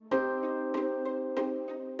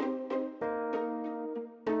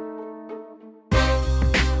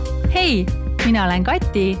Hei, mina olen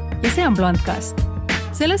Kati ja see on Blondcast.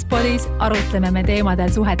 Selles podis arutleme me teemadel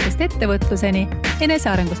suhetest ettevõtluseni,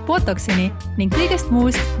 enesearengust botoksini ning kõigest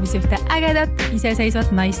muust, mis ühte ägedat, iseseisvat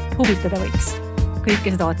naist huvitada võiks.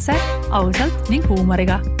 Kõike seda otse, ausalt ning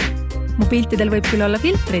huumoriga. Mu piltidel võib küll olla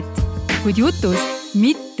filtrit, kuid jutus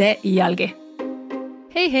mitte iialgi.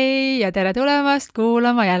 Hei ja tere tulemast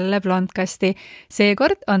kuulama jälle Blondcasti.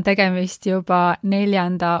 Seekord on tegemist juba 4.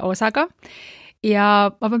 osaga. Ja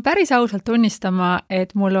ma pean päris ausalt tunnistama,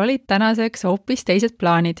 et mul olid tänaseks hoopis teised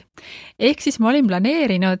plaanid. Ehk siis ma olin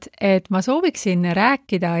planeerinud, et ma sooviksin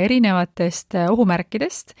rääkida erinevatest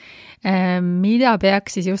ohumärkidest, mida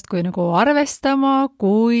peaks siis justkui nagu arvestama,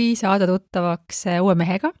 kui saada tuttavaks uue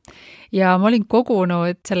mehega. Ja ma olin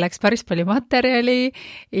kogunud selleks päris palju materjali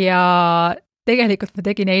ja tegelikult ma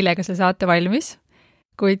tegin eile ka selle saate valmis,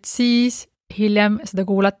 kuid siis hiljem seda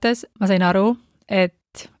kuulates ma sain aru,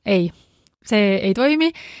 et see ei toimi,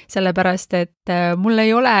 sellepärast, et mul ei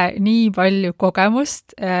ole nii palju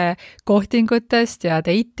kogemust kohtingutest ja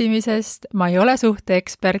deitimisest, ma ei ole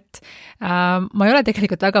suhteekspert, ma ei ole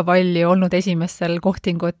tegelikult väga palju olnud esimestel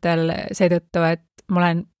kohtingutel seetõttu, et ma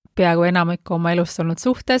olen peaaegu enamikku oma elust olnud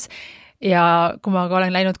suhtes ja kui ma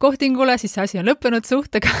olen läinud kohtingule, siis see asi on lõppenud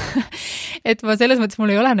suhtega, et ma selles mõttes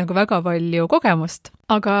mul ei ole nagu väga palju kogemust.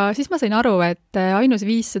 Aga siis ma sain aru, et ainus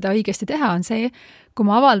viis seda õigesti teha on see, kui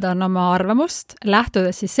ma avaldan oma arvamust,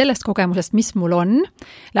 lähtudes siis sellest kogemusest, mis mul on,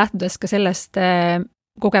 lähtudes ka sellest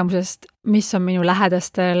kogemusest, mis on minu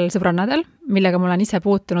lähedastel sõbrannadel, millega ma olen ise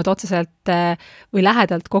puutunud otseselt või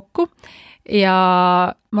lähedalt kokku ja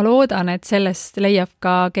ma loodan, et sellest leiab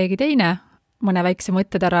ka keegi teine mõne väikse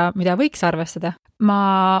mõttetara, mida võiks arvestada.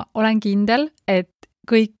 Ma olen kindel, et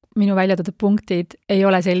kõik minu välja toodud punktid ei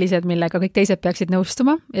ole sellised, millega kõik teised peaksid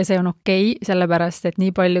nõustuma ja see on okei, sellepärast, et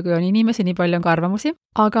nii palju kui on inimesi, nii palju on ka arvamusi.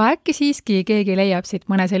 Aga äkki siiski keegi leiab siit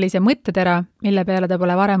mõne sellise mõttetera, mille peale ta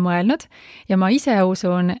pole varem mõelnud ja ma ise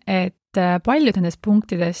usun, et paljud nendest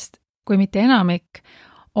punktidest, kui mitte enamik,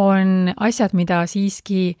 on asjad, mida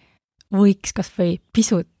siiski võiks kas või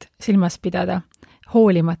pisut silmas pidada,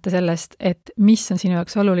 hoolimata sellest, et mis on sinu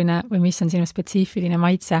jaoks oluline või mis on sinu spetsiifiline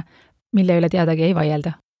maitse, mille üle teadagi ei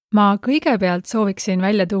vaielda. Ma kõigepealt sooviksin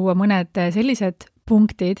välja tuua mõned sellised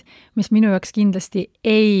punktid, mis minu jaoks kindlasti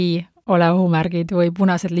ei ole ohumärgid või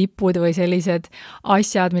punased lipud või sellised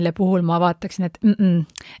asjad, mille puhul ma vaataksin,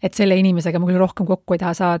 et selle inimesega ma küll rohkem kokku ei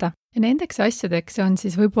taha saada. Ja nendeks asjadeks on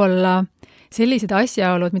siis võib-olla sellised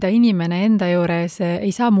asjaolud, mida inimene enda juures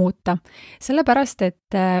ei saa muuta. Sellepärast,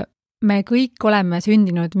 et me kõik oleme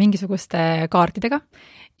sündinud mingisuguste kaartidega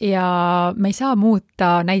ja me ei saa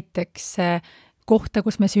muuta näiteks kohta,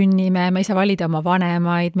 kus me sünnime, me ei saa valida oma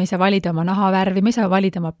vanemaid, me ei saa valida oma nahavärvi, me ei saa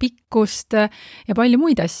valida oma pikkust ja palju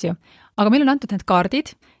muid asju. Aga meil on antud need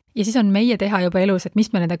kaardid ja siis on meie teha juba elus, et mis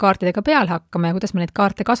me nende kaartidega peal hakkame ja kuidas me neid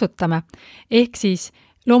kaarte kasutame. Ehk siis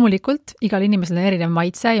loomulikult igal inimesel on erinev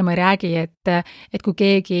maitse ja ma ei räägi, et kui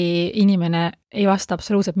keegi inimene ei vasta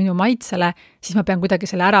absoluutselt minu maitsele, siis ma pean kuidagi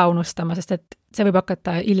selle ära unustama, sest et see võib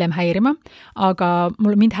hakata hiljem häirima. Aga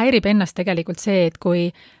mind häirib ennast tegelikult see, et kui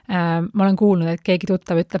ma olen kuulnud, et keegi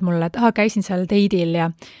tuttav ütleb mulle, et käisin seal date'il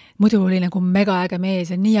ja muidu oli nagu mega äge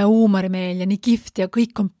mees ja nii hea huumorimeel ja nii kihvt ja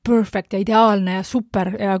kõik on perfect ja ideaalne ja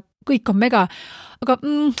super ja kõik on mega, aga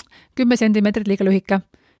 10 sentimeetrit liiga lühike.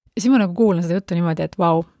 Ja siis ma nagu kuulan seda juttu niimoodi, et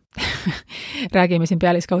vau, räägime siin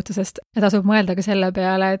pealiskaudsusest. Ja tasub mõelda ka selle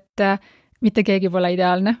peale, et mitte keegi pole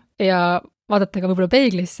ideaalne ja vaadata ka võib-olla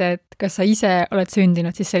peeglisse, et kas sa ise oled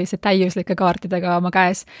sündinud siis selliste täiuslike kaartidega oma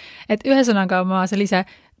käes. Et ühesõnaga ma sellise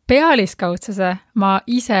pealiskaudsuse ma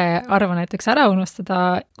ise arvan näiteks ära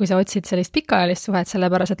unustada, kui sa otsid sellist pikaajalist suhet,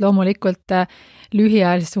 sellepärast et loomulikult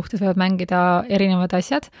lühiajalises suhtes võivad mängida erinevad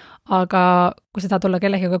asjad, aga kui sa tahad olla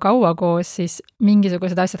kellegiga kaua koos, siis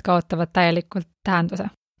mingisugused asjad kaotavad täielikult tähenduse.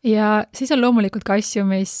 Ja siis on loomulikult ka asju,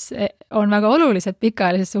 mis on väga olulised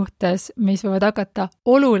pikaajalises suhtes, mis võivad hakata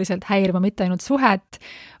oluliselt häirima mitte ainult suhet,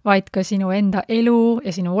 vaid ka sinu enda elu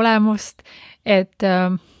ja sinu olemust, et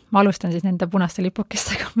ma alustan siis nende punaste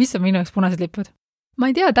lipukestega, mis on minu jaoks punased lipud. Ma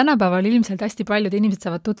ei tea, tänapäeval ilmselt hästi paljud inimesed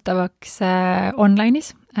saavad tuttavaks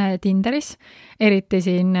online'is, Tinderis, eriti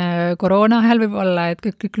siin koroona ajal võib olla, et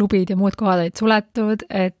kõik klubid ja muud kohad olid suletud,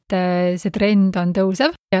 et see trend on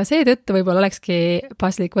tõusev ja seetõttu võib-olla olekski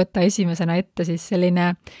paslik võtta esimesena ette siis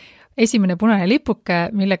selline esimene punane lipuke,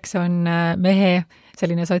 milleks on mehe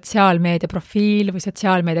selline sotsiaalmeedia profiil või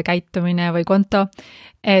sotsiaalmeedia käitumine või konto,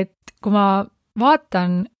 et kui ma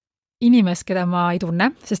vaatan inimest, keda ma ei tunne,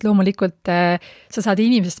 sest loomulikult sa saad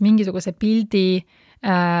inimesest mingisuguse pildi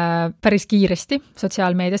päris kiiresti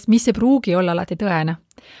sotsiaalmeediast, mis ei pruugi olla alati tõene.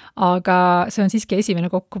 Aga see on siiski esimene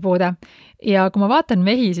kokkupuude. Ja kui ma vaatan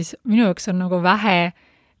mehi, siis minu jaoks on nagu vähe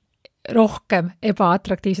rohkem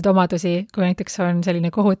ebaatraktiivseid omadusi, kui näiteks on selline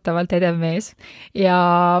kohutavalt edev mees. Ja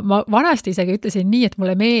ma vanasti isegi ütlesin nii, et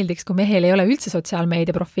mulle meeldiks, kui mehel ei ole üldse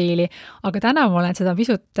sotsiaalmeedia profiili, aga täna ma olen seda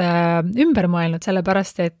pisut ümber mõelnud,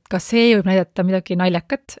 sellepärast, et ka see võib näidata midagi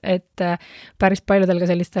naljakat, et päris paljudel ka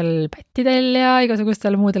sellistel pättidel ja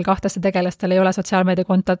igasugustel muudel kahtlastel tegelastel ei ole sotsiaalmeedia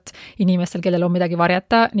kontot inimestel, kellel on midagi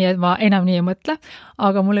varjata, nii et ma enam nii ei mõtle,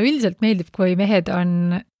 aga mulle üldiselt meeldib, kui mehed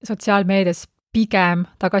on sotsiaalmeedias pigem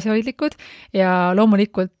tagasihoidlikud ja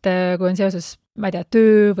loomulikult, kui on seoses, ma ei tea,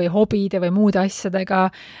 töö või hobide või muude asjadega,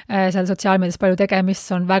 seal sotsiaalmeedias palju tegemist,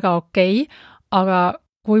 see on väga okei, aga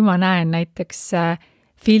kui ma näen näiteks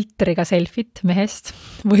filtriga selfit mehest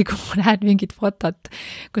või kui ma näen mingit fotot,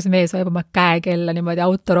 kus mees hoiab oma käekella niimoodi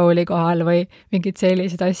autorooli kohal või mingid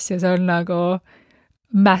sellised asju, see on nagu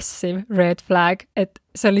massive red flag, et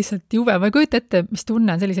see on lihtsalt jube, ma ei kujuta ette, mis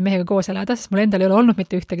tunne on sellise mehega koos elada, sest mul endal ei ole olnud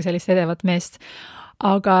mitte ühtegi sellist edevat meest,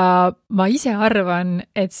 aga ma ise arvan,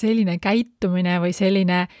 et selline käitumine või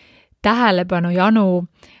selline tähelepanu janu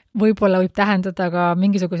võib-olla võib tähendada ka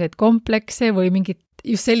mingisuguseid komplekse või mingit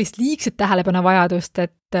just sellist liigset tähelepanu vajadust,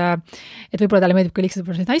 et võib-olla talle meeldib ka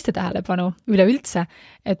liigselt naiste tähelepanu üleüldse,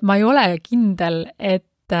 et ma ei ole kindel, et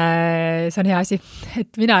see on hea asi,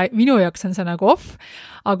 et minu jaoks on see nagu off,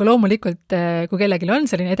 aga loomulikult, kui kellelgi on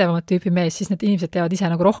selline edevamat tüüpi mees, siis need inimesed teevad ise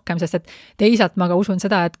nagu rohkem, sest et teisalt ma ka usun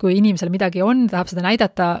seda, et kui inimesel midagi on, tahab seda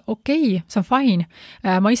näidata, okei, see on fine.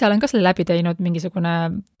 Ma ise olen ka selle läbi teinud mingisugune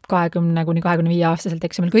 20–25 aastaselt,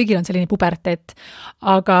 eks meil kõigil on selline puberteet,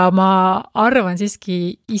 aga ma arvan siiski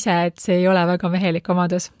ise, et see ei ole väga mehelik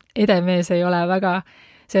omadus. Edev mees ei ole väga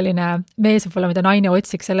selline mees võib-olla, mida naine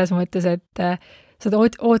otsiks selles mõttes, et sa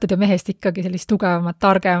ootad ju mehest ikkagi sellist tugevamat,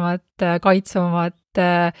 targemat, kaitsevamat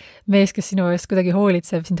mees, kes sinu eest kuidagi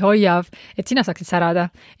hoolitseb, sind hoiab, et sina saaksid särada.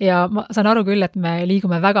 Ja ma saan aru küll, et me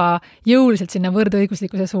liigume väga jõuliselt sinna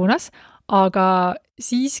võrdõiguslikkuse suunas, aga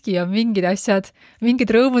siiski on mingid asjad,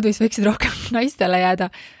 mingid rõõmud, mis võiksid rohkem naistele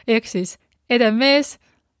jääda. Ehk siis edev mees,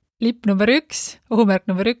 lipp number 1, ohumärk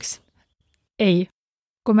number 1, ei.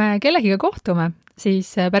 Kui me kellegiga kohtume,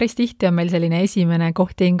 siis päris tihti on meil selline esimene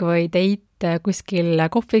kohting või date kuskil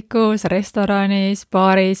kohvikus, restoranis,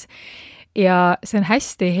 baaris ja see on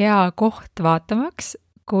hästi hea koht vaatamaks,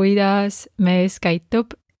 kuidas mees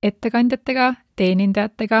käitub ettekandjatega,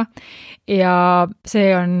 teenindajatega ja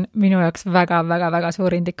see on minu jaoks väga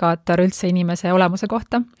suur indikaator üldse inimese olemuse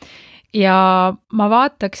kohta. Ja ma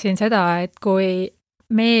vaataksin seda, et kui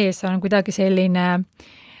mees on kuidagi selline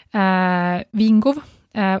vinguv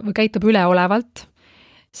või käitub üleolevalt,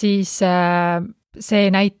 siis see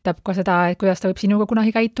näitab ka seda, et kuidas ta võib sinuga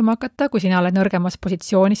kunagi käituma hakata, kui sina oled nõrgemas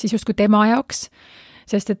positsioonis, siis justkui tema jaoks.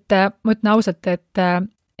 Sest et ma ütlen ausalt, et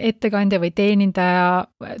ettekandja või teenindaja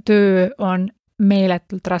töö on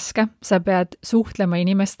meeletult raske. Sa pead suhtlema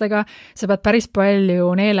inimestega, sa pead päris palju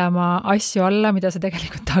neelama asju alla, mida sa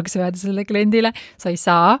tegelikult tahaks öelda selle kliendile. Sa ei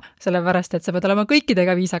saa, sellepärast, et sa pead olema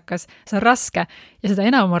kõikidega viisakas. See on raske ja seda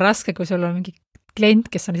enam on raske, kui sul on mingi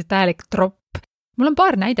klient, kes on lihtsalt täielik tropp. Mul on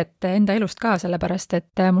paar näidet enda elust ka, sellepärast,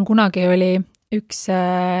 et mul kunagi oli üks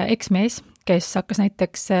eksmees, kes hakkas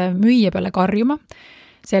näiteks müüja peale karjuma,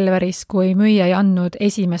 sellepärast, kui müüja ei andnud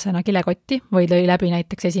esimesena kilekotti või lõi läbi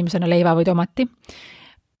näiteks esimesena leiva või tomati.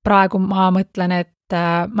 Praegu ma mõtlen, et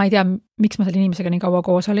ma ei tea, miks ma selle inimesega nii kaua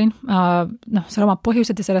koos olin. Seal omad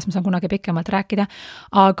põhjused ja sellest ma saan kunagi pikemalt rääkida,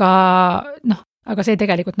 aga see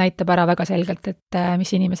tegelikult näitab ära väga selgelt, et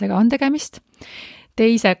mis inimesega on tegemist.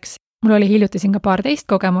 Teiseks, mul oli hiljuti siin ka paar teist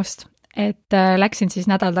kogemust, et läksin siis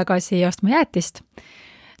nädal tagasi ostma jäätist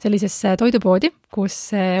sellisesse toidupoodi, kus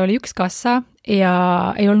oli üks kassa ja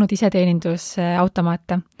ei olnud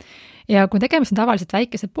iseteenindusautomaate. Ja kui tegemist on tavaliselt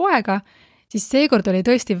väikese poega, siis seekord oli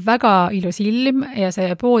tõesti väga ilus ilm ja see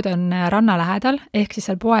pood on ranna lähedal, ehk siis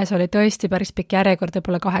seal poes oli tõesti päris pikk järjekord,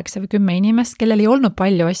 võib-olla 8 või 10 inimest, kellel ei olnud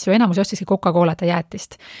palju asju, enamus ostiski Coca-Colat ja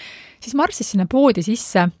jäätist. Siis marssis sinna poodi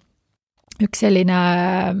sisse üks selline,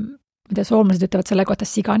 mida soomlased ütlevad selle kohta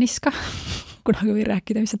siganiska, kunagi võin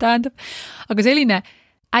rääkida, mis see tähendab, aga selline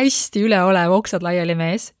hästi üleolev oksad laiali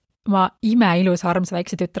mees, oma imeilus armsa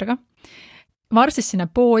väikse tütrega, marsis sinna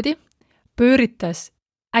poodi, pööritas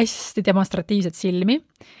hästi demonstratiivset silmi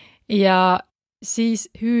ja siis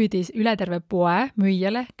hüüdis üle terve poe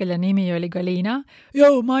müüjale, kelle nimi oli Galina.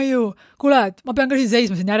 Jou, Maiu, kuule, ma pean ka siin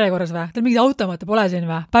seisma siin järjekorras või? Teil mingid automaate pole siin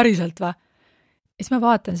või? Päriselt või? Ja siis ma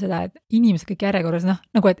vaatan seda, et inimesed kõik järjekorras,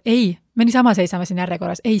 nagu et ei, me niisama seisame siin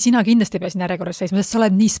järjekorras, ei, sina kindlasti ei pea siin järjekorras seisma, sest sa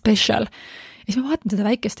oled nii special. Ja siis ma vaatan seda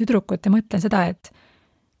väikest tüdrukut ja mõtlen seda, et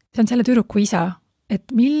see on selle tüdruku isa,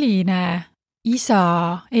 et milline isa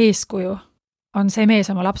eeskuju on see mees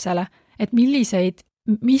oma lapsele, et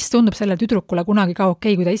mis tundub selle tüdrukule kunagi ka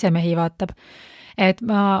okei, kui ta ise mehi vaatab. Et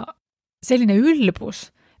selline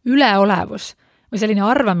ülbus, üleolevus või selline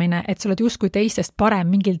arvamine, et sa oled justkui teistest parem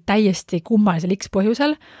mingil täiesti kummalisel X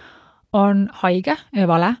põhjusel, on haige ja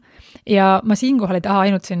vale. Ja ma siinkohal ei taha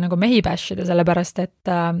ainult siin nagu mehi bashida, sellepärast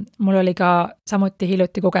et mul oli ka samuti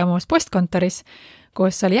hiljuti kogemus postkontoris,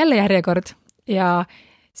 kus oli jälle järjekord ja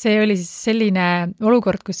see oli siis selline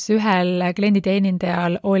olukord, kus ühel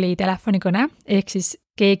klienditeenindajal oli telefonikõne, ehk siis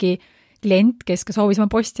keegi klient, kes ka soovis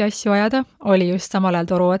oma posti asju ajada, oli just samal ajal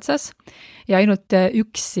toru otsas ja ainult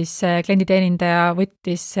üks siis klienditeenindaja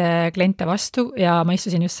võttis kliente vastu ja ma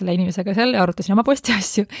istusin just selle inimesega seal ja arutasin oma posti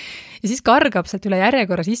asju. Ja siis kargab sealt üle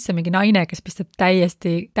järjekorra sisse mingi naine, kes pistab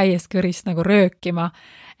täiest kõrist nagu röökima,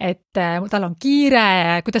 et tal on kiire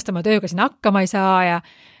ja kuidas ta oma tööga siin hakkama ei saa ja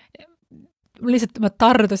ma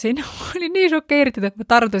tardusin, ma olin nii šokeeritud, et ma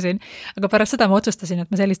tardusin, aga pärast seda ma otsustasin,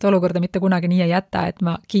 et ma sellist olukorda mitte kunagi nii ei jäta, et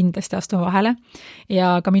ma kindlasti astun vahele.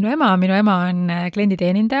 Ja ka minu ema on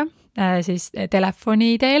klienditeenindaja siis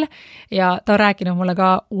telefoni teel ja ta on rääkinud mulle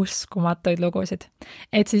ka uskumatuid lugusid.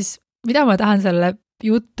 Et siis, mida ma tahan selle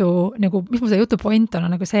jutu, nagu, mis mu see jutu point on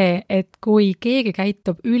nagu see, et kui keegi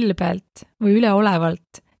käitub ülbelt või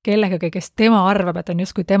üleolevalt kellegagi, kes tema arvab, et on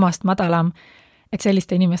justkui temast madalam, et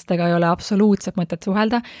selliste inimestega ei ole absoluutselt mõtet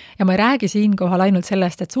suhelda ja ma ei räägi siinkohal ainult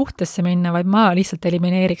sellest, et suhtesse minna, vaid ma lihtsalt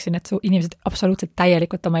elimineeriksin, et inimesed absoluutselt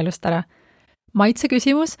täielikult oma elust ära. Maitse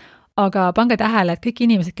küsimus, aga pange tähele, et kõik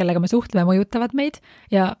inimesed, kellega me suhtleme, mõjutavad meid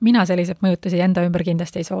ja mina selliseid mõjutusi enda ümber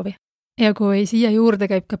kindlasti ei soovi. Ja kui siia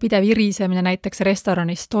juurde käib ka pidev irisemine näiteks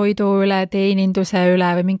restoranis toidu üle, teeninduse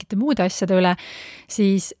üle või mingite muude asjade üle,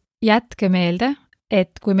 siis jätke meelde,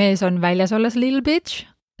 et kui mees on väljas olles little bitch,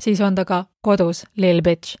 siis on ta ka kodus little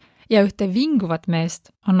bitch ja ühte vinguvat meest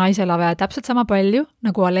on naisele vaja täpselt sama palju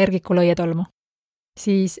nagu allergiku lõietolmu.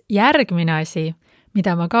 Siis järgmine asi,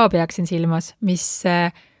 mida ma ka peaksin silmas, mis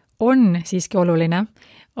on siiski oluline,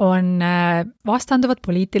 on vastanduvad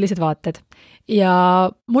poliitilised vaated. Ja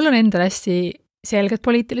mul on endal hästi selged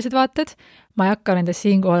poliitilised vaated, ma ei hakka nendest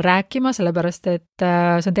siinkohal rääkima, sellepärast et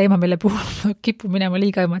see on teema, mille puhul ma kipun minema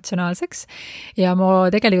liiga emotsionaalseks ja ma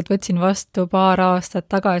tegelikult võtsin vastu paar aastat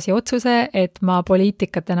tagasi otsuse, et ma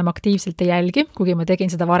poliitikat enam aktiivselt ei jälgi, kuigi ma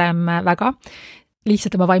tegin seda varem väga,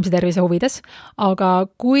 lihtsalt oma vaimse tervise huvides, aga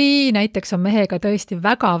kui näiteks on mehega tõesti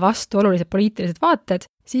väga vastu olulised poliitilised vaated,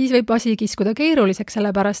 siis võib asi kiskuda keeruliseks,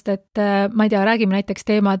 sellepärast et ma ei tea, räägime näiteks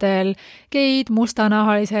teemadel geid,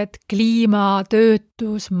 mustanahalised, kliima,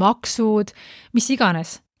 töötus, maksud, mis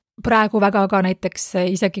iganes. Praegu väga ka näiteks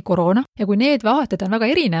isegi koroona ja kui need vaated on väga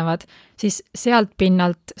erinevad, siis sealt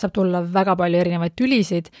pinnalt saab tulla väga palju erinevaid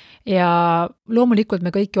tülisid ja loomulikult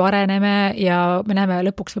me kõik ju areneme ja me näeme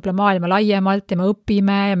lõpuks võib-olla maailma laiemalt ja me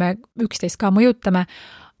õpime ja me üksteist ka mõjutame,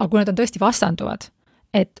 aga kui nad on tõesti vastanduvad,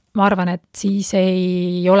 et ma arvan, et siis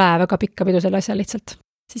ei ole väga pikka pidu selle asja lihtsalt.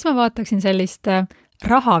 Siis ma vaataksin sellist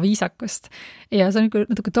rahaviisakust ja see on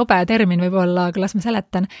natuke tobe termin võib-olla, aga las ma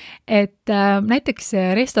seletan, et näiteks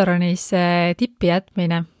restoranis tippi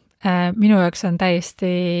jätmine minu jaoks on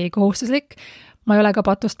täiesti kohustuslik. Ma ei ole ka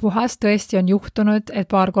patust puhas, tõesti on juhtunud, et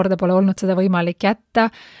paar korda pole olnud seda võimalik jätta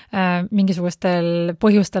mingisugustel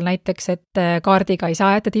põhjustel näiteks, et kaardiga ei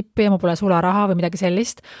saa jätta tippi ja mul pole sularaha või midagi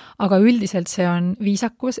sellist, aga üldiselt see on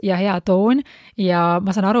viisakus ja hea toon ja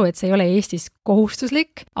ma saan aru, et see ei ole Eestis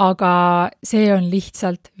kohustuslik, aga see on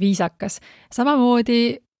lihtsalt viisakas. Samamoodi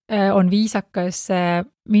on viisakas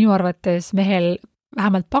minu arvates mehel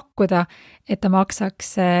vähemalt pakkuda, et ta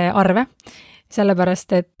maksaks arve,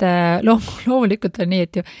 sellepärast, et loomulikult on nii,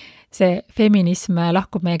 et ju see feminism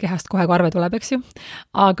lahkub meie kehast kohe, kui arve tuleb, eks ju.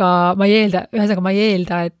 Aga ma ei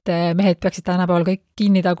eelda, et mehed peaksid tänapäeval kõik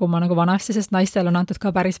kinni taguma nagu vanasti, sest naistel on antud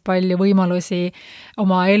ka päris palju võimalusi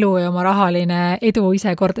oma elu ja oma rahaline edu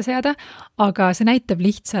ise korda seada, aga see näitab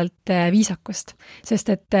lihtsalt viisakust.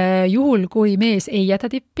 Sest et juhul, kui mees ei jäta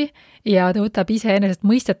tippi ja ta võtab iseenesest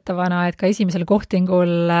mõistetavana, et ka esimesel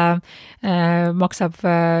kohtingul maksab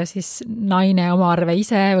siis naine oma arve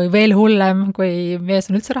ise või veel hullem, kui mees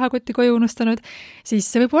on üldse rahakotti koju unustanud, siis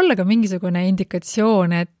see võib olla ka mingisugune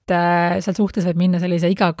indikatsioon, et seal suhtes võib minna sellise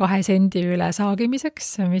iga 2 sendi üle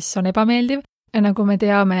saagimiseks, mis on ebameeldiv. Ja nagu me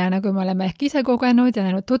teame ja nagu me oleme ehk ise kogenud ja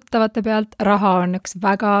näinud tuttavate pealt, raha on üks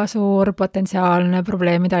väga suur potentsiaalne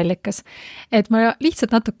probleemide allikas. Et ma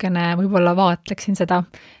lihtsalt natukene võib-olla vaatleksin seda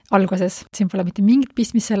alguses. Siin pole mitte mingit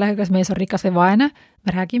pistmist sellega, kas mees on rikas või vaene,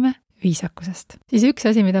 me räägime viisakusest. Siis üks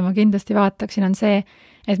asi, mida ma kindlasti vaataksin, on see,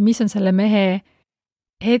 et mis on selle mehe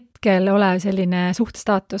hetkel olev selline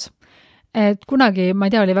suhtestaatus. et kunagi, ma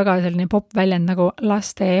ei tea, oli väga selline popp väljend nagu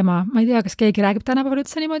laste ema, ma ei tea, kas keegi räägib tänapäeval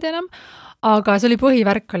üldse niimoodi enam, aga see oli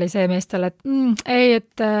põhivärk oli see meestel, et ei,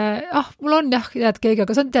 et mul on jah, tead keegi,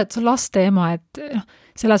 aga see on laste ema, et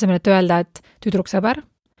selle asemel, et öelda, et tüdruksõber,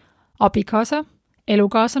 abikaasa,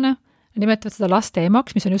 elukaaslane, nimetavad seda laste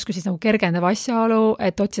emaks, mis on justkui siis nagu kergendav asjaolu,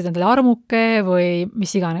 et otsid endale armuke või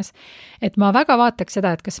mis iganes. Et ma väga vaataks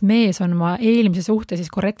seda, et kas mees on oma eelmise suhte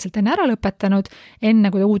siis korrektselt enne ära lõpetanud,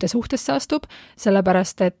 enne kui ta uude suhtesse astub,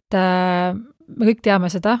 sellepärast et me kõik teame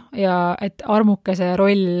seda ja et armukese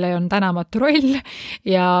roll on tänamatu roll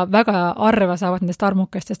ja väga harva saavad nendest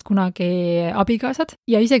armukestest kunagi abikaasad.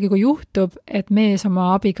 Ja isegi kui juhtub, et mees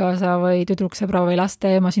oma abikaasa või tüdruksõbra või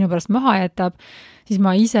laste ema sinu pärast maha jätab, siis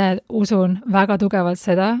ma ise usun väga tugevalt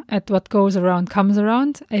seda, et what goes around comes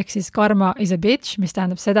around, ehk siis karma is a bitch, mis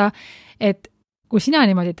tähendab seda, et kui sina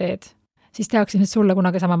niimoodi teed, siis tehakse sulle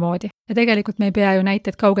kunagi samamoodi. Ja tegelikult me ei pea ju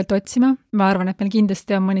näiteid kaugelt otsima. Ma arvan, et meil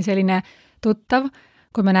kindlasti on mõni selline tuttav,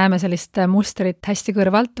 kui me näeme sellist mustrit hästi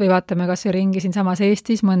kõrvalt või vaatame kas või ringi siin samas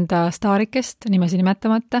Eestis mõnda staarikest, nimesi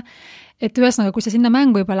nimetamata, et ühesõnaga, kui sa sinna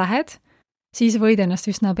mängu juba lähed, siis võid ennast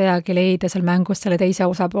üsna peagi leida seal mängus selle teise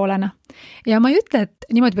osapoolena. Ja ma ei ütle, et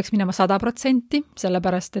niimoodi peaks minema 100%,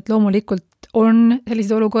 sellepärast, et loomulikult on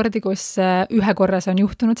selliseid olukordi, kus ühe korra see on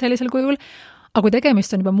juhtunud sellisel kujul, aga kui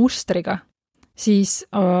tegemist on juba mustriga, siis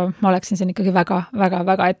ma oleksin siin ikkagi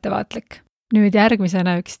väga ettevaatlik. Nüüd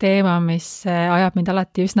järgmisena üks teema, mis ajab mind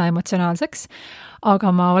alati üsna emotsionaalseks,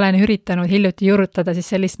 aga ma olen üritanud hiljuti juurutada siis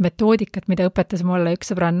sellist metoodikat, mida õpetas mulle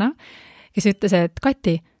üks sõbranna, kes ütles, et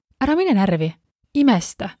Kati, ära mine närvi,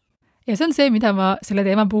 imesta. Ja see on see, mida ma selle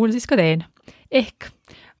teema puhul siis ka teen. Ehk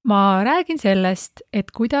ma räägin sellest,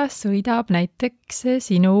 et kuidas sõidab näiteks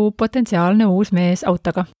sinu potentsiaalne uus mees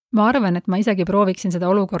autoga. Ma arvan, et ma isegi prooviksin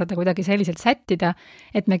seda olukorda kuidagi selliselt sättida,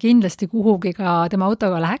 et me kindlasti kuhugi ka tema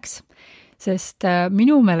autoga läheks, sest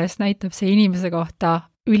minu meelest näitab see inimese kohta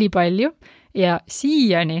ülipalju ja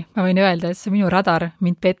siiani ma võin öelda, et see minu radar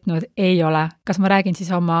mind petnud ei ole. Kas ma räägin siis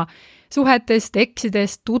oma suhetest,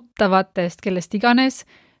 eksidest, tuttavatest, kellest iganes,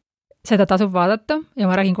 seda tasub vaadata ja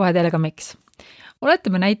ma räägin kohe teile ka miks.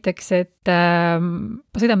 Oletame näiteks, et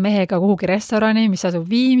ma sõidan mehega kuhugi restorani, mis asub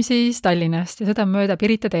Viimsis, Tallinnast ja sõidan mööda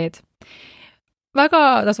Pirita teed. Väga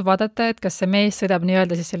tasub vaadata, et kas see mees sõidab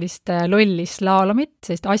nii-öelda siis sellist lolli slaalomit,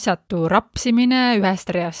 sellist asjatu rapsimine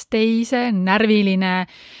ühest reast teise, närviline,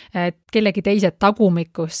 kellegi teise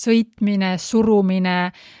tagumikus sõitmine, surumine,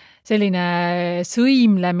 selline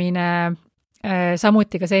sõimlemine,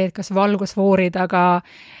 samuti ka see, et kas valgusfoori taga,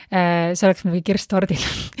 see oleks mingi kirstordil,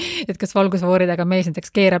 et kas valgusfoori taga mees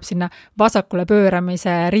näiteks keerab sinna vasakule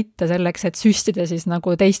pööramise ritta selleks, et süstida siis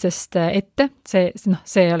nagu teistest ette,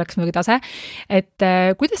 see oleks muidugi tase, et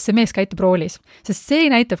kuidas see mees käitub roolis, sest see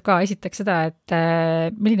näitab ka esiteks seda, et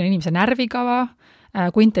milline on inimese närvikava,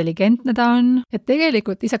 kui intelligentne ta on, et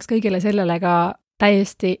tegelikult lisaks kõigile sellele ka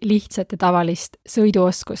täiesti lihtsat ja tavalist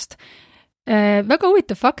sõiduoskust. Väga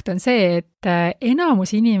huvitav fakt on see, et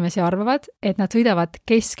enamus inimesi arvavad, et nad sõidavad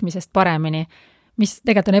keskmisest paremini, mis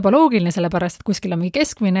tegelikult on ebaloogiline, sellepärast, et kuskil on mingi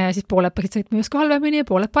keskmine ja siis pooled peaksid sõitma just halvemini ja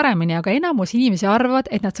pooled paremini, aga enamus inimesi arvavad,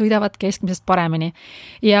 et nad sõidavad keskmisest paremini.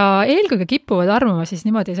 Ja eelkõige kipuvad arvama siis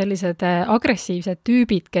niimoodi sellised agressiivsed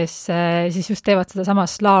tüübid, kes siis just teevad seda sama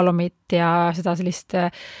slaalomit ja seda sellist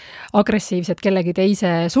agressiivset kellegi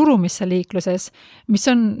teise surumisse liikluses, mis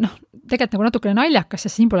on tegelikult nagu natukene naljakas,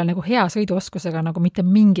 sest siin pole nagu hea sõiduoskusega nagu mitte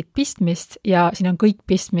mingit pistmist ja siin on kõik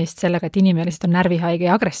pistmist sellega, et inimene lihtsalt on närvihaige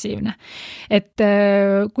ja agressiivne. Et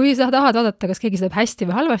kui sa tahad vaadata, kas keegi sõidab hästi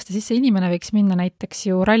või halvasti, siis see inimene võiks minna näiteks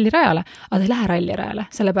ju rallirajale, aga ta ei lähe rallirajale,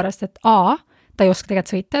 sellepärast et A, ta ei oska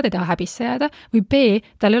tegelikult sõita, ta ei taha häbisse jääda, või B,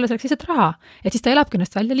 tal ei ole selleks lihtsalt raha, et siis ta elabki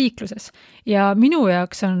ennast välja liikluses. Ja minu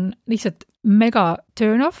jaoks on lihtsalt mega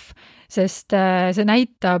turn off, sest see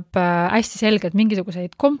näitab hästi selgelt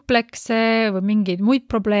mingisuguseid komplekse või mingeid muid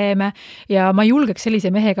probleeme ja ma ei julgeks sellise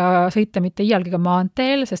mehega sõita mitte iialgi ka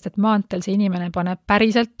maanteel, sest et maanteel see inimene paneb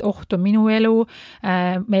päriselt ohtu minu elu,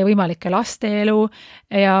 meie võimalike laste elu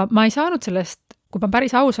ja ma ei saanud sellest, kui ma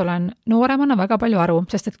päris aus olen, nooremana väga palju aru,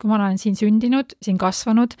 sest et kui ma olen siin sündinud, siin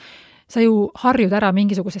kasvanud, sa ju harjud ära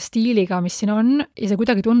mingisuguse stiiliga, mis siin on ja see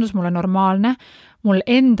kuidagi tundus mulle normaalne. Mul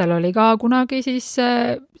endal oli ka kunagi siis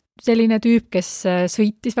selline tüüp, kes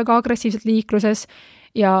sõitis väga agressiivselt liikluses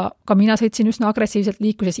ja ka mina sõitsin üsna agressiivselt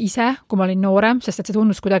liikluses ise, kui ma olin noorem, sest et see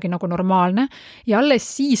tundus kuidagi nagu normaalne ja alles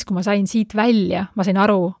siis, kui ma sain siit välja, ma sain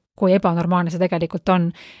aru, kui ebanormaalne see tegelikult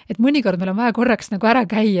on. Et mõnikord meil on vaja korraks nagu ära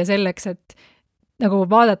käia selleks, et nagu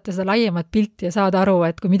vaadata seda laiemat pilti ja saada aru,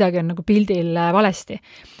 et kui midagi on nagu pildil valesti.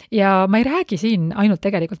 Ja ma ei räägi siin ainult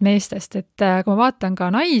tegelikult meestest, et kui ma vaatan ka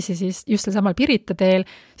naisi, siis just samal Pirita teel,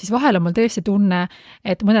 siis vahel on mul tõesti tunne,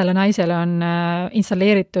 et mõnele naisele on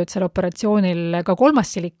installeeritud seal operatsioonil ka 3.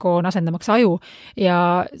 silikoon asendamaks aju ja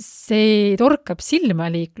see torkab silma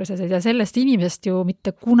liikluses ja sellest inimesest ju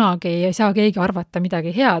mitte kunagi ei saa keegi arvata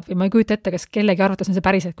midagi head või ma ei kujuta ette, kas kellegi arvates on see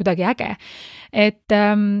päriselt kuidagi äge. Et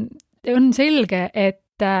on selge,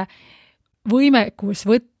 et võimekus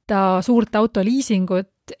võtta suurt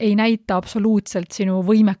autoliisingut ei näita absoluutselt sinu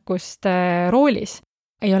võimekust roolis.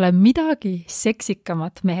 Ei ole midagi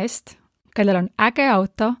seksikamat mehest, kellel on äge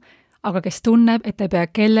auto, aga kes tunneb, et ei pea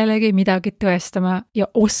kellelegi midagi tõestama ja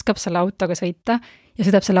oskab selle autoga sõita ja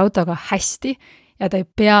sõidab selle autoga hästi ja ta ei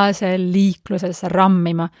pea seal liikluses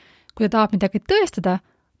rammima. Kui ta tahab midagi tõestada,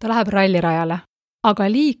 ta läheb rallirajale, aga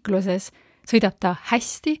liikluses sõidab ta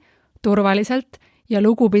hästi, turvaliselt ja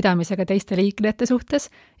lugupidamisega teiste liiklejate suhtes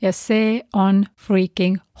ja see on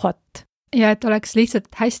freaking hot. Ja et oleks lihtsalt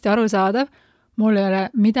hästi arusaadav, mul ei ole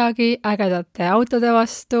midagi ägedate autode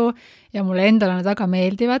vastu ja mulle endale nad väga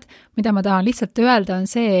meeldivad. Mida ma tahan lihtsalt öelda on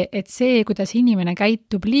see, et see, kuidas inimene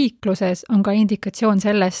käitub liikluses, on ka indikatsioon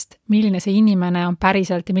sellest, milline see inimene on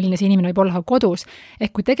päriselt ja milline see inimene võib olla ka kodus.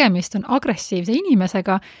 Ehk kui tegemist on agressiivse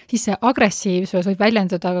inimesega, siis see agressiivsus võib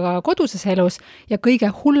väljenduda ka koduses elus ja kõige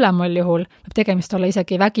hullemal juhul võib tegemist olla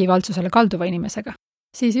isegi vägivaldsusele kalduva inimesega.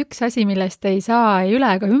 Siis üks asi, millest ei saa ei üle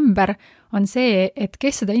ega ümber, on see, et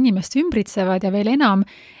kes seda inimest ümbritsevad ja veel enam,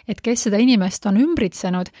 et kes seda inimest on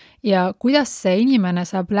ümbritsenud ja kuidas see inimene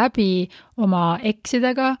saab läbi oma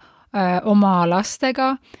eksidega, oma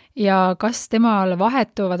lastega ja kas temal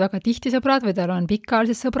vahetuvad väga tihti sõbrad või tal on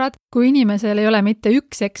pikaajalised sõbrad. Kui inimesel ei ole mitte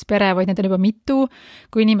üks ekspere, vaid need on juba mitu,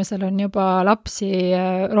 kui inimesel on juba lapsi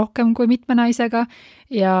rohkem kui mitme naisega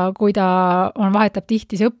ja kui ta vahetab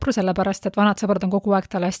tihti sõpru, sellepärast et vanad sõbrad on kogu aeg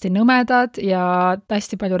tal hästi nõmedad ja ta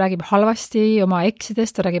hästi palju räägib halvasti oma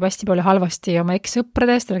eksidest, ta räägib hästi palju halvasti oma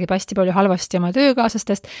ekssõpradest, ta räägib hästi palju halvasti oma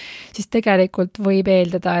töökaaslastest, siis tegelikult võib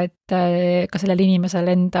eeldada, et ka sellel inimesel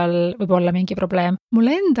endal võib olla mingi probleem. Mul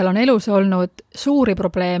endal on elus olnud suuri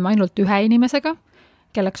probleeme ainult ühe inimesega,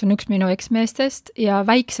 kelleks on üks minu eksmeestest ja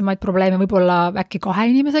väiksemaid probleeme võib-olla äkki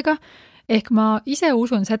 2 inimesega. Ehk ma ise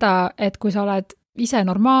usun seda, et kui sa oled ise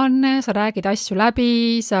normaalne, sa räägid asju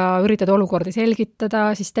läbi, sa üritad olukordi selgitada,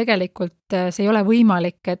 siis tegelikult see ei ole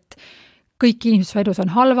võimalik, et kõik inimesed elus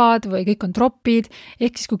on halvad või kõik on tropid,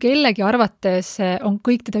 ehk siis kui kellegi arvates on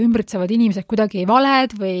kõik teda ümbritsevad inimesed kuidagi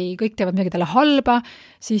valed või kõik teevad midagi talle halba,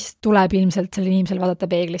 siis tuleb ilmselt sellel inimesel vaadata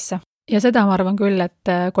peeglisse. Ja seda ma arvan küll, et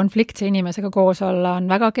konfliktse inimesega koos olla on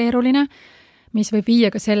väga keeruline, mis võib viia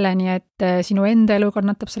ka selleni, et sinu enda elu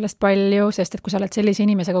kannatab sellest palju, sest et kui sa oled sellise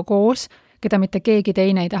inimesega koos, keda mitte keegi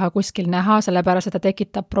teine ei taha kuskil näha, sellepärast et ta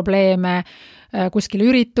tekitab probleeme kuskil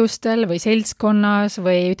üritustel või seltskonnas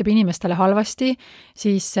või ütleb inimestele halvasti,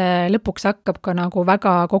 siis lõpuks hakkab ka nagu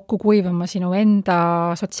väga kokku kuivama sinu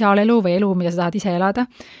enda sotsiaalelu või elu, mida sa tahad ise elada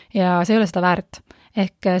ja see ei ole seda väärt.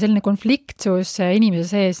 Ehk selline konfliktsus inimese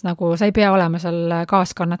sees, nagu sa ei pea olema seal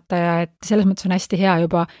kaaskannataja, et selles mõttes on hästi hea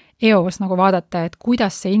juba eos nagu vaadata, et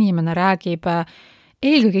kuidas see inimene räägib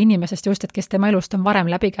eelkõige inimesest just, et kes tema elust on varem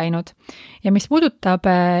läbi käinud. Ja mis puudutab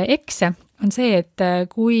ekse, on see, et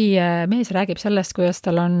kui mees räägib sellest, kuidas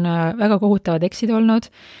tal on väga kohutavad eksid olnud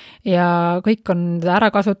ja kõik on teda ära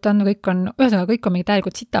kasutanud, kõik on mingid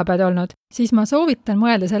täielikult sitapead olnud, siis ma soovitan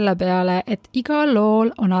mõelda selle peale, et igal lool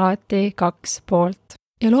on alati 2 poolt.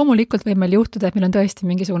 Ja loomulikult võib meil juhtuda, et meil on tõesti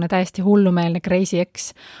mingisugune täiesti hullumeelne crazy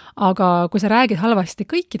eks, aga kui sa räägid halvasti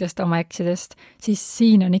kõikidest oma eksidest, siis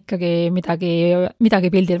siin on ikkagi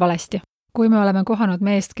midagi pildil valesti. Kui me oleme kohanud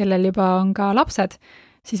meest, kellel juba on ka lapsed,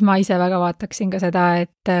 siis ma ise väga vaataksin ka seda,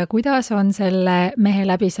 et kuidas on selle mehe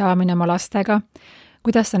läbisaamine oma lastega,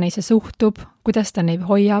 kuidas ta neisse suhtub, kuidas ta neid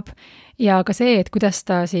hoiab ja ka see, et kuidas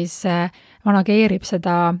ta siis manageerib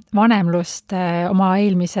seda vanemlust oma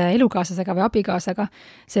eelmise elukaaslasega või abikaasaga,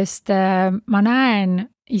 sest ma näen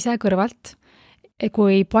ise kõrvalt,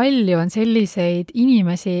 kui palju on selliseid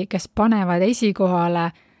inimesi, kes panevad esikohale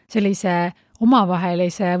sellise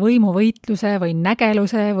omavahelise võimuvõitluse või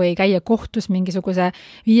nägeluse või käia kohtus mingisuguse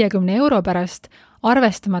 50 € pärast,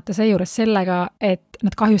 arvestamata seejuures sellega, et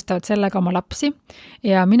nad kahjustavad sellega oma lapsi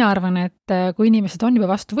ja mina arvan, et kui inimesed on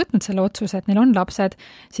juba vastu võtnud selle otsuse, et neil on lapsed,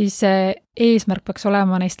 siis eesmärk peaks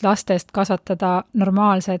olema neist lastest kasvatada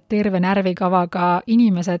normaalsed, terve närvikavaga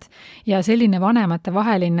inimesed ja selline vanemate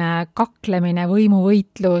vaheline kaklemine,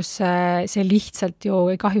 võimuvõitlus, see lihtsalt ju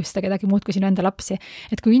ei kahjusta kedagi muud kui sinu enda lapsi.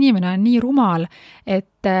 Et kui inimene on nii rumal, et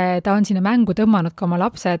ta on sinna mängu tõmmanud ka oma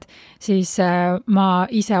lapsed, siis ma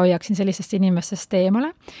ise hoiaksin sellistest inimestest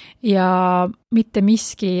eemale ja mitte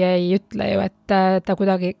miski ei ütle ju, et ta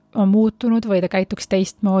kuidagi on muutunud või ta käituks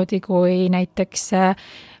teistmoodi, kui näiteks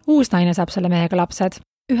uus naine saab selle mehega lapsed.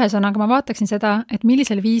 Ühesõnaga ma vaataksin seda, et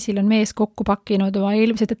millisel viisil on mees kokku pakkinud oma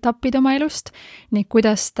eelmised etapid oma elust ning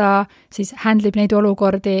kuidas ta siis handlib neid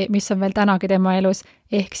olukordi, mis on veel tänagi tema elus,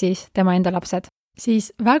 ehk siis tema enda lapsed. Siis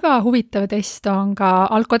väga huvitav test on ka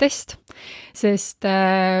alkotest, sest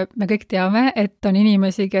me kõik teame, et on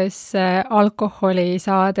inimesi, kes alkoholi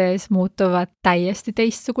saades muutuvad täiesti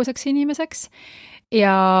teistsuguseks inimeseks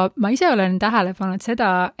ja ma ise olen tähele pannud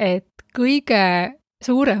seda, et kõige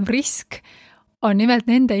suurem risk on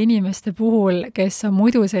nimelt nende inimeste puhul, kes on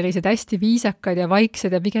muidu sellised hästi viisakad ja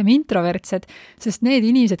vaiksed ja pigem introvertsed, sest need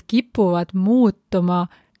inimesed kipuvad muutuma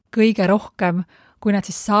kõige rohkem, kui nad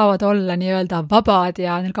siis saavad olla nii-öelda vabad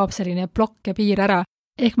ja neil kaob selline plokk ja piir ära.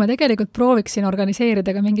 Ehk ma tegelikult prooviksin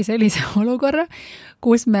organiseerida ka mingi sellise olukorra,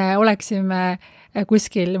 kus me oleksime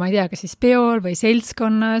kuskil, ma ei tea, kas siis peol või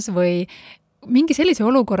seltskonnas või mingi sellise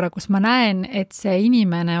olukorra, kus ma näen, et see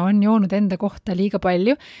inimene on joonud enda kohta liiga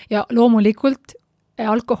palju ja loomulikult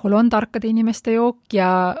alkohol on tarkade inimeste jook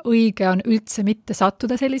ja õige on üldse mitte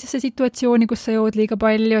sattuda sellisesse situatsiooni, kus sa jood liiga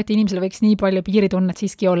palju, et inimesel võiks nii palju piiritunnet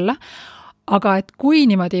siiski olla. Aga et kui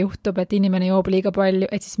niimoodi juhtub, et inimene joob liiga palju,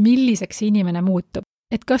 et siis milliseks inimene muutub?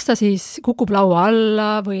 Et kas ta siis kukub laua alla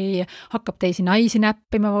või hakkab teisi naisi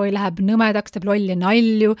näppima või läheb nõmedaks, teeb lolli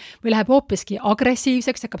nalju või läheb hoopiski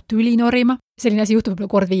agressiivseks, hakkab tüli norima. Selline asi juhtub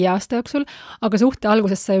võib-olla kord 5 aasta jooksul, aga suhte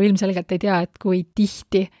alguses sa ju ilmselgelt ei tea, et kui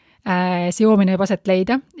tihti see joomine võib aset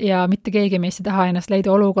leida ja mitte keegi meist ei taha ennast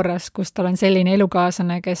leida olukorras, kus tal on selline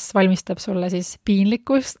elukaaslane, kes valmistab sulle siis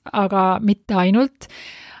piinlikkust, aga mitte ainult,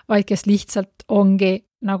 vaid kes lihtsalt ongi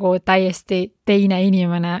nagu täiesti teine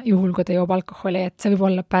inimene juhul, kui ta joob alkoholi, et see võib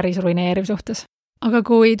olla päris ruineeriv suhtes. Aga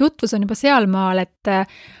kui tutvus on juba sealmaal, et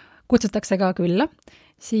kutsutakse ka külla,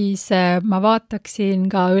 siis ma vaataksin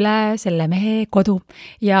ka üle selle mehe kodu.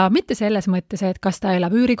 Ja mitte selles mõttes, et kas ta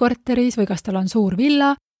elab üürikorteris või kas tal on suur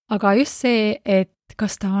villa, aga just see, et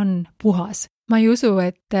kas ta on puhas. Ma ei usu,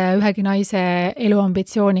 et ühegi naise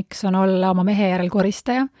eluambitsiooniks on olla oma mehe järel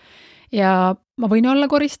koristaja. Ja ma võin olla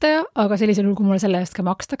koristaja, aga sellisel juhul, kui mulle selle eest ka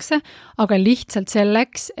makstakse, aga lihtsalt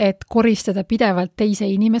selleks, et koristada pidevalt teise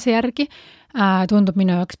inimese järgi, tundub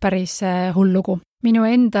minu jaoks päris hull lugu. Minu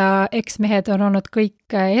enda eksmehed on olnud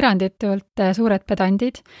kõik eranditult suured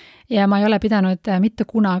pedandid ja ma ei ole pidanud mitte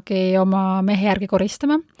kunagi oma mehe järgi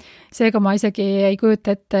koristama. Seega ma isegi ei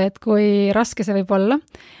kujuta ette, et kui raske see võib olla,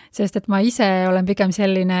 sest et ma ise olen pigem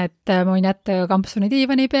selline, et ma võin jätta kampsuni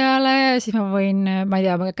diivani peale, siis ma võin, ma ei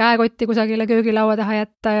tea, käekotti kusagile köögilaua taha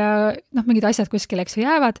jätta ja mingid asjad kuskil, eks ju,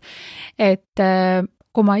 jäävad. Et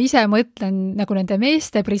kui ma ise mõtlen nagu nende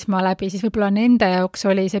meeste prisma läbi, siis võib-olla nende jaoks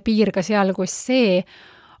oli see piir ka seal, kus see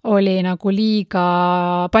oli nagu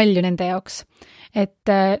liiga palju nende jaoks.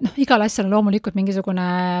 Et igal asjal on loomulikult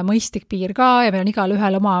mingisugune mõistlik piir ka ja meil on igal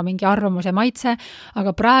ühel oma mingi arvamus ja maitse,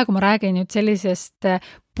 aga praegu ma räägin nüüd sellisest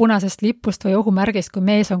punasest lipust või ohumärgist, kui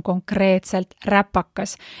mees on konkreetselt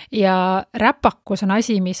räpakas. Ja räpakus on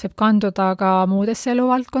asi, mis võib kanduda ka muudesse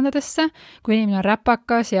eluvaldkondadesse, kui inimene on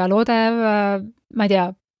räpakas ja lodev, ma ei tea,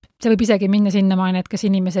 see võib isegi minna sinnamaani, et kas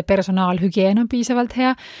inimese personaalhügieen on piisavalt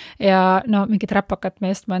hea ja mingit räpakat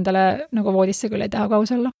meest ma endale nagu voodisse küll ei taha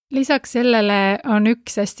kaus olla. Lisaks sellele on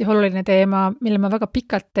üks hästi oluline teema, mille ma väga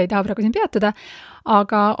pikalt ei taha praegu siin peatuda,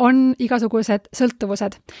 aga on igasugused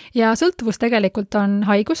sõltuvused. Ja sõltuvus tegelikult on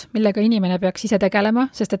haigus, millega inimene peaks ise tegelema,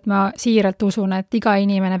 sest et ma siiralt usun, et iga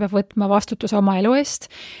inimene peab võtma vastutuse oma elu eest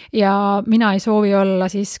ja mina ei soovi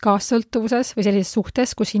olla siis kaassõltuvuses või sellises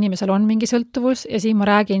suhtes, kus inimesel on mingi sõltuvus ja siin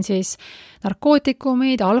ma räägin siis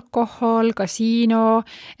narkootikumid, alkohol, kasiino,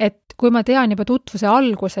 et kui ma tean juba tutvuse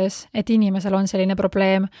alguses, et inimesel on selline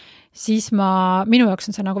probleem, siis minu jaoks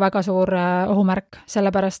on see nagu väga suur ohumärk,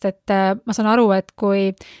 sellepärast et ma saan aru, et kui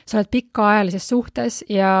sa oled pikaajalises suhtes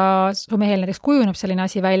ja su mehel näiteks kujuneb selline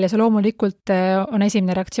asi välja, see loomulikult on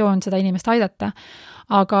esimene reaktsioon seda inimest aidata,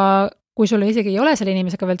 aga kui sul isegi ei ole selle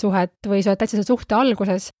inimesega veel suhet või sa oled täitsa suhte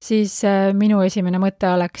alguses, siis minu esimene mõte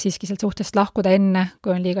oleks siiski sealt suhtest lahkuda enne,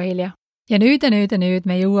 kui on liiga hilja. Ja nüüd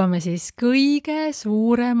me jõuame siis kõige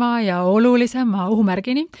suurema ja olulisema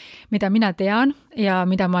ohumärgini, mida mina tean ja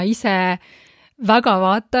mida ma ise väga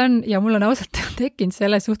vaatan ja mul on ausalt tekkinud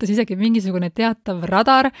selles suhtes isegi mingisugune teatav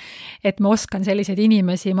radar, et ma oskan selliseid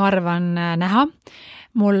inimesi, ma arvan, näha.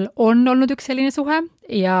 Mul on olnud üks selline suhe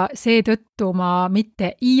ja seetõttu ma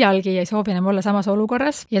mitte iialgi ei soovi enam olla samas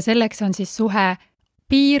olukorras ja selleks on siis suhe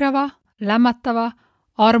piirava, lämmatava,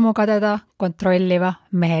 armukadeda, kontrolliva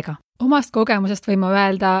mehega. Omast kogemusest võin ma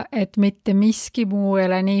öelda, et mitte miski muu ei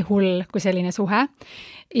ole nii hull kui selline suhe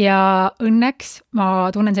ja õnneks ma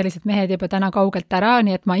tunnen sellised mehed juba täna kaugelt ära,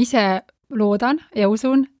 nii et ma ise loodan ja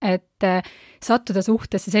usun, et sattuda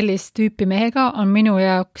suhtesse sellist tüüpi mehega on minu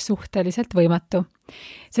jaoks suhteliselt võimatu.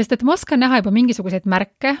 Sest et ma oskan näha juba mingisuguseid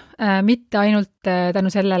märke, mitte ainult tänu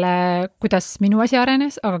sellele, kuidas minu asi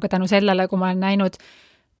arenes, aga ka tänu sellele, kui ma olen näinud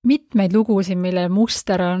mitmeid lugusid, mille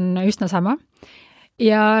muster on üsna sama.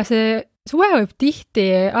 Ja see suhe võib tihti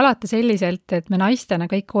alata selliselt, et me naistena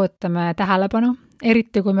kõik ootame tähelepanu,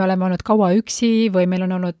 eriti kui me oleme olnud kaua üksi või meil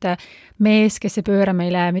on olnud mees, kes ei pööra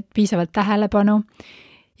meile piisavalt tähelepanu.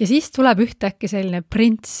 Ja siis tuleb ühtäkki selline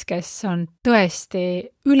prints, kes on tõesti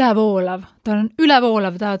ülevoolav. Ta on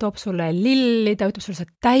ülevoolav, ta toob sulle lilli, ta ütleb sulle, sa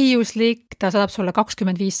täiuslik, ta saadab sulle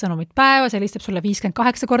 25 sõnumit päevas, helistab sulle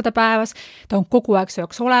 58 korda päevas, ta on kogu aeg su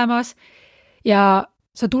jaoks olemas ja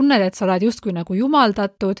sa tunned, et sa oled justkui nagu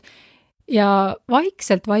jumaldatud ja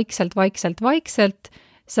vaikselt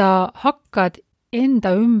sa hakkad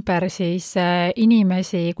enda ümber siis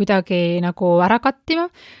inimesi kuidagi nagu ära kattima,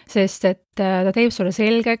 sest et ta teeb sulle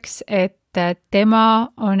selgeks, et tema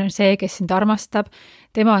on see, kes sind armastab,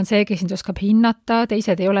 tema on see, kes sind oskab hinnata,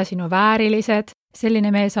 teised ei ole sinu väärilised,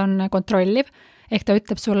 selline mees on kontrolliv, ehk ta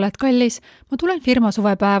ütleb sulle, et kallis, ma tulen firma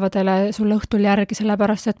suvepäevadele sulle õhtul järgi,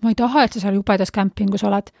 sellepärast et ma ei taha, et sa seal jubedas kämpingus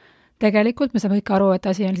oled. Tegelikult me saame kõik aru, et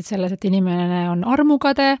asi on lihtsalt selles, et inimene on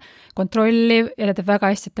armukade, kontrolliv ja ta teeb väga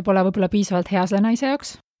hästi, et ta pole võib-olla piisavalt hea selle naise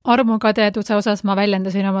jaoks. Armukadeduse osas ma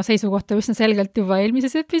väljendasin oma seisukohta üsna selgelt juba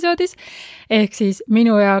eelmises episoodis, ehk siis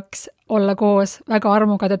minu jaoks olla koos väga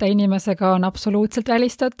armukadeda inimesega on absoluutselt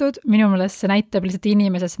välistatud. Minu meelest see näitab lihtsalt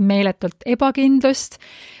inimeses meeletult ebakindlust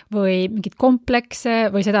või mingit komplekse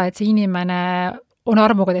või seda, et see inimene on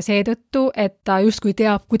armukade seetõttu, et ta justkui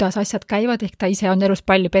teab, kuidas asjad käivad, ehk ta ise on elus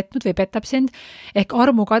palju petnud või petab sind. Ehk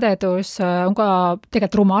armukadedus on ka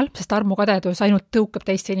tegelikult rumal, sest armukadedus ainult tõukab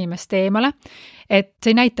teiste inimest eemale. Et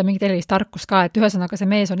see ei näita mingit erilist tarkust ka, et ühesõnaga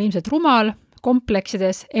see mees on ilmselt rumal,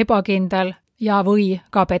 kompleksides, ebakindel ja või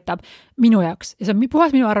ka petab minu jaoks. Ja see on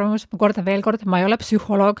puhas minu arvamus, ma kordan veel kord, ma ei ole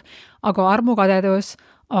psühholoog, aga armukadedus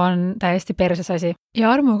on täiesti perses asi.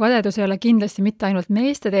 Ja armukadedus ei ole kindlasti mitte ainult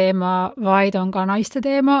meeste teema, vaid on ka naiste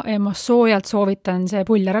teema ja ma soojalt soovitan see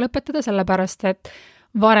pull ära lõpetada, sellepärast et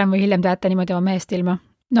varem või hiljem teate niimoodi oma mehest ilma.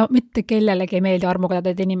 No mitte kellelegi ei meeldi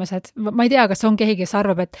armukadeded inimesed. Ma ei tea, kas on keegi, kes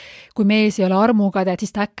arvab, et kui mees ei ole armukade,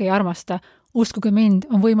 siis ta äkki ei armasta. Uskuge mind,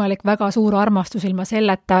 on võimalik väga suur armastus ilma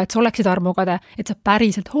selleta, et sa oleksid armukade, et sa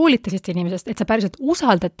päriselt hoolid teisest inimesest, et sa päriselt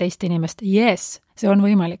usaldad teist inimest. Yes, see on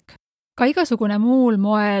võimalik. Ka igasugune muul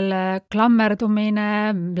moel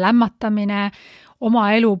klammerdumine, lämmatamine, oma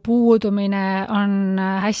elu puudumine on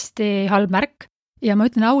hästi halb märk. Ja ma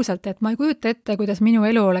ütlen ausalt, et ma ei kujuta ette, kuidas minu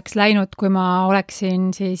elu oleks läinud, kui ma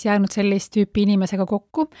oleksin siis jäänud sellist tüüpi inimesega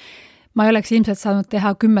kokku. Ma ei oleks ilmselt saanud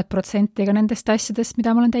teha 10% ka nendest asjadest,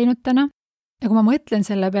 mida ma olen teinud täna. Ja kui ma mõtlen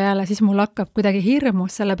selle peale, siis mul hakkab kuidagi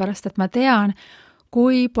hirmus, sellepärast et ma tean,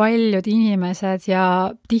 kui paljud inimesed ja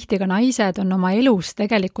tihti ka naised on oma elus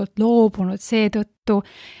tegelikult loobunud seetõttu,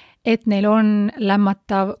 et neil on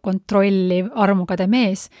lämmatav, kontrolliv, armukade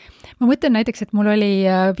mees. Ma mõtlen näiteks, et mul oli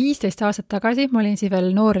 15 aastat tagasi, ma olin siis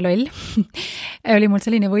veel noor ja loll, oli mul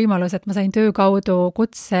selline võimalus, et ma sain töö kaudu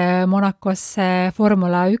kutse Monacosse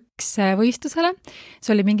Formula 1 võistlusele.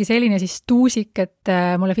 See oli mingi selline siis tuusik, et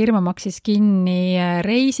mulle firma maksis kinni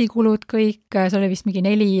reisikulud kõik, see oli vist mingi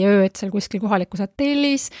 4 ööd seal kuskil kohalikus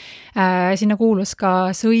hotellis, sinna kuulus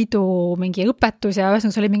ka sõidu mingi õpetus ja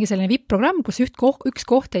ühesõnaga see oli mingi selline VIP-programm, kus üks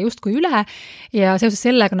koht jäi justkui üle ja seoses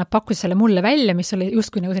sellega nad pakkusid selle mulle välja, mis oli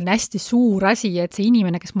justkui nagu selline hästi suur asi, et see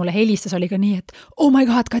inimene, kes mulle helistas, oli ka nii, et oh my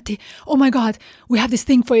god, Kati, oh my god, we have this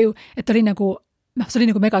thing for you, et oli nagu see oli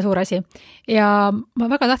nagu mega suur asi. Ja ma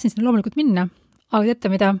väga tahtsin sinna loomulikult minna, aga teate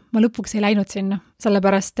mida, ma lõpuks ei läinud sinna,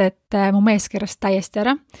 sellepärast et mu mees keeras täiesti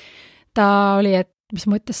ära. Ta oli, et mis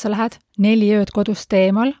mõttes sa lähed 4 ööd kodust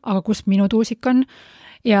eemal, aga kus minu tuusik on,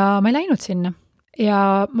 ja ma ei läinud sinna.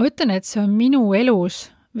 Ja ma ütlen, et see on minu elus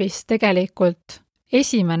vist tegelikult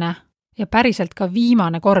esimene ja päriselt ka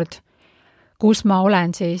viimane kord, kus ma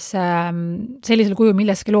olen siis sellisel kujul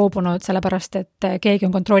milleski loobunud, sellepärast et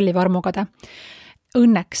keegi on kontrolliv armukade.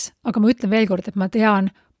 Õnneks, aga ma ütlen veel kord, et ma tean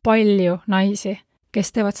palju naisi,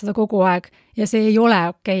 kes teevad seda kogu aeg ja see ei ole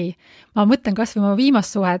okei. Ma mõtlen kas või oma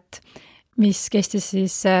viimast suhet, mis kestis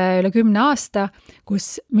siis üle 10 aasta,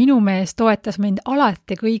 kus minu mees toetas mind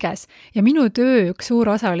alati kõiges ja minu töö üks suur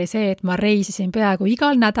osa oli see, et ma reisisin peaaegu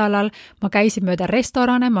igal nädalal, ma käisin mööda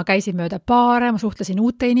restorane, ma käisin mööda baare, ma suhtlesin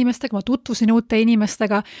uute inimestega, ma tutvusin uute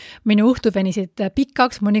inimestega, minu õhtud venisid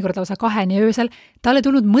pikaks, mõnikord lausa 2 öösel, tal ei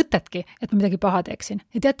tulnud mõtetki, et ma midagi paha teeksin.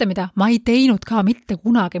 Ja teate mida? Ma ei teinud ka mitte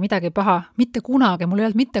kunagi midagi paha, mitte kunagi, mul ei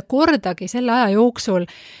olnud mitte kordagi selle aja jooksul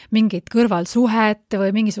mingit kõrvalsuhet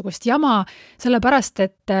või mingisugust jama, sellepärast,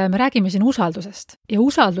 et me räägime siin usaldusest ja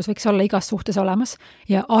usaldus võiks olla igas suhtes olemas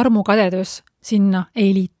ja armukadedus sinna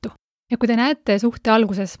ei liitu. Ja kui te näete suhte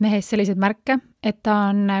alguses mehes selliseid märke, et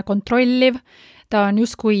ta on kontrolliv, ta on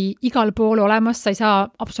justkui igal pool olemas, sa ei saa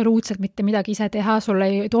absoluutselt mitte midagi ise teha, sul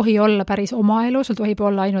ei tohi olla päris oma elu, sul tohib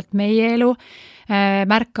olla ainult meie elu,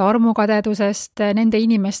 märka armukadedusest, nende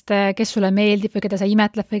inimeste, kes sulle meeldib või keda sa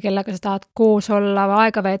imetled või kellega sa tahad koos olla või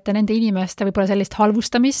aega veeta, nende inimeste võib-olla sellist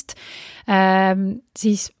halvustamist,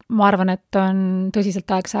 siis ma arvan, et on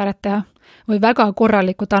tõsiselt aeg sääret teha või väga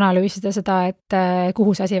korralikult analüüsida seda, et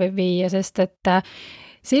kuhu see asi võib viia, sest et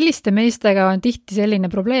selliste meestega on tihti selline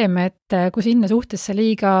probleem, et kui sinna suhtesse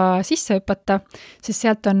liiga sisse hüpata, siis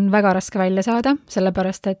sealt on väga raske välja saada,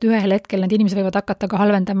 sellepärast et ühel hetkel need inimesed võivad hakata ka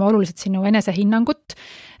halvendama oluliselt sinu enesehinnangut,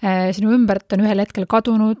 sinu ümbert on ühel hetkel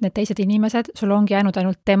kadunud need teised inimesed, sul ongi jäänud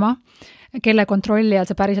ainult tema, kelle kontrolli all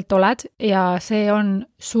sa päriselt oled ja see on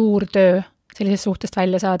suur töö sellisest suhtest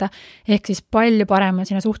välja saada, ehk siis palju parem on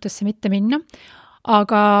sinna suhtesse mitte minna,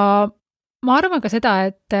 aga ma arvan ka seda,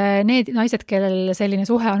 et need naised, kellel selline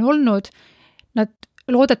suhe on olnud, nad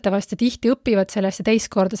loodetavasti tihti õpivad sellest ja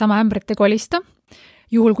teist korda sama ämbrit ei kolista,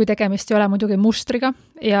 juhul kui tegemist ei ole muidugi mustriga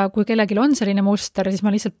ja kui kellelgi on selline muster, siis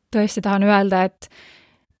ma lihtsalt tõesti tahan öelda, et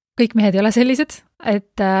kõik mehed ei ole sellised,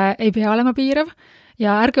 et ei pea olema piirav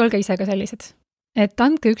ja ärge olge ise ka sellised. Et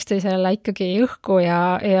andke üksteisele ikkagi õhku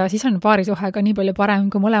ja siis on paarisuhe ka nii palju parem,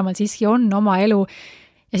 kui mõlemal siiski on oma elu.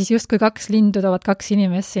 Ja siis just kui 2 lindu toovad 2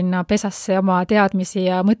 inimest sinna pesasse oma teadmisi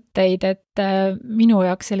ja mõtteid, et minu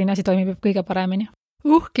jaoks selline asi toimib kõige paremini.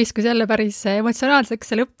 Kiskus jälle päris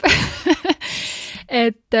emotsionaalseks see lõpp.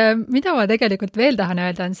 Et mida ma tegelikult veel tahan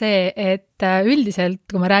öelda on see, et üldiselt,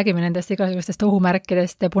 kui me räägime nendest igasugustest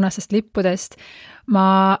ohumärkidest ja punastest lippudest,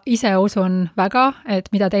 ma ise usun väga, et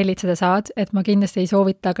mida tellid seda saad, et ma kindlasti ei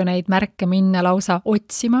soovita ka neid märke minna lausa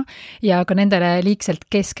otsima ja ka nendele liigselt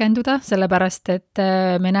keskenduda, sellepärast et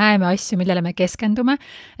me näeme asju, millele me keskendume,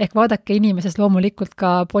 ehk vaadake inimeses loomulikult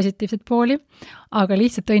ka positiivset pooli, aga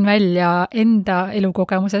lihtsalt tõin välja enda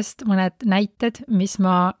elukogemusest mõned näited, mis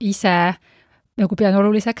ma ise nagu pean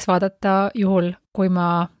oluliseks vaadata juhul, kui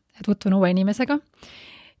ma tutvun uue inimesega.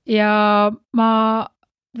 Ja ma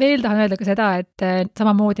veel tahan öelda ka seda, et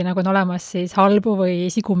samamoodi nagu on olemas siis halbu või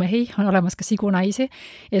sigumehi, on olemas ka sigunaisi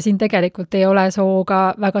ja siin tegelikult ei ole sooga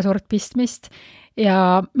väga suurt pistmist.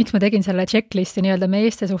 Ja miks ma tegin selle checklisti nii-öelda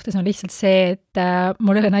meeste suhtes on lihtsalt see, et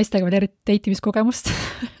mul ei ole naistega veel deitimiskogemust,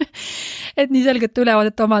 et nii selget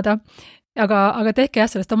ülevaadet omada. Aga tehke jah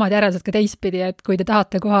sellest omad järeldused ka teistpidi, et kui te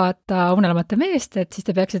tahate kohata unelmate meest, et siis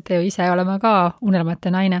te peaksite ju ise olema ka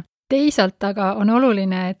unelmate naine. Teisalt aga on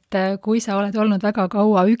oluline, et kui sa oled olnud väga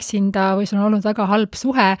kaua üksinda või sul on olnud väga halb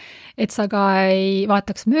suhe, et sa ka ei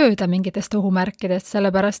vaataks mööda mingitest ohumärkidest,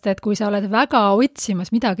 sellepärast et kui sa oled väga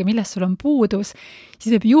otsimas midagi, millest sul on puudus,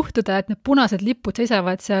 siis võib juhtuda, et need punased lipud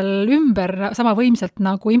seisavad seal ümber sama võimsalt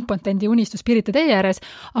nagu impotendi unistus Pirita tee ääres,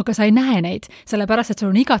 aga sa ei näe neid, sellepärast et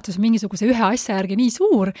sul on igatsus mingisuguse ühe asja järgi nii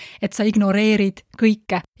suur, et sa ignoreerid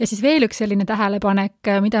kõike. Ja siis veel üks selline tähelepanek,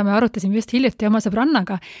 mida me arutasime just hiljuti oma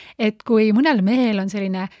sõbrannaga, et kui mõnel mehel on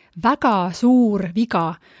selline väga suur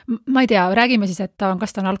viga, ma ei tea, räägime siis, et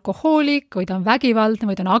kas ta on alkohoolik või ta on vägivaldne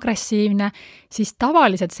või ta on agressiivne, siis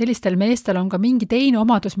tavaliselt sellistel meestel on ka mingi teine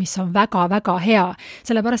omadus, mis on väga-väga hea,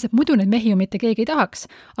 sellepärast, et muidu neid mehi ju mitte keegi ei tahaks.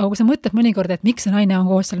 Aga kui sa mõtled mõnikord, et miks see naine on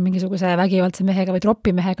koos seal mingisuguse vägivaldse mehega või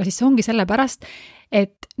tropimehega, siis see ongi sellepärast,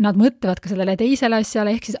 et nad mõtlevad ka sellele teisele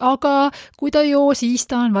asjale, ehk siis, aga kui ta joo, siis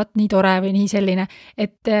ta on vaat nii tore või nii selline,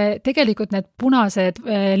 et tegelikult need punased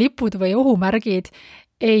lipud või ohumärgid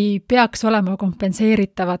ei peaks olema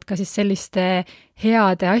kompenseeritavad ka siis selliste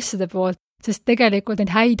heade asjade poolt, sest tegelikult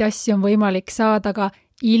neid häid asju on võimalik saada ka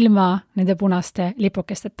ilma nende punaste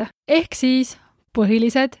lipukesteta. Ehk siis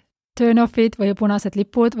põhilised turn-offid või punased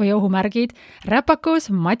lipud või ohumärgid,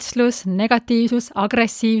 räpakus, matslus, negatiivsus,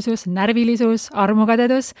 agressiivsus, närvilisus,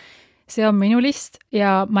 armukadedus, see on minu list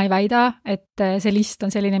ja ma ei väida, et see list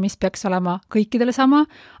on selline, mis peaks olema kõikidele sama,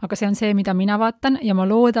 aga see on see, mida mina vaatan ja ma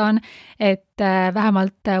loodan, et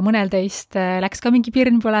vähemalt mõnel teist läks ka mingi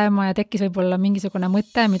pirn põlema ja tekkis võib-olla mingisugune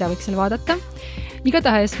mõte, mida võiks seal vaadata.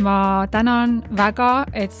 Igatahes ma tänan väga,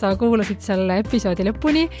 et sa kuulasid selle episoodi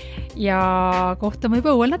lõpuni ja kohtume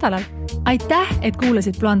juba uuel nädalal. Aitäh, et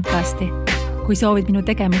kuulasid Blondcasti. Kui soovid minu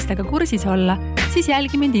tegemistega kursis olla, siis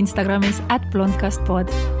jälgi mind Instagramis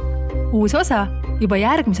 @blondcastpod. Uus osa juba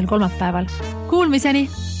järgmisel kolmapäeval. Kuulmiseni!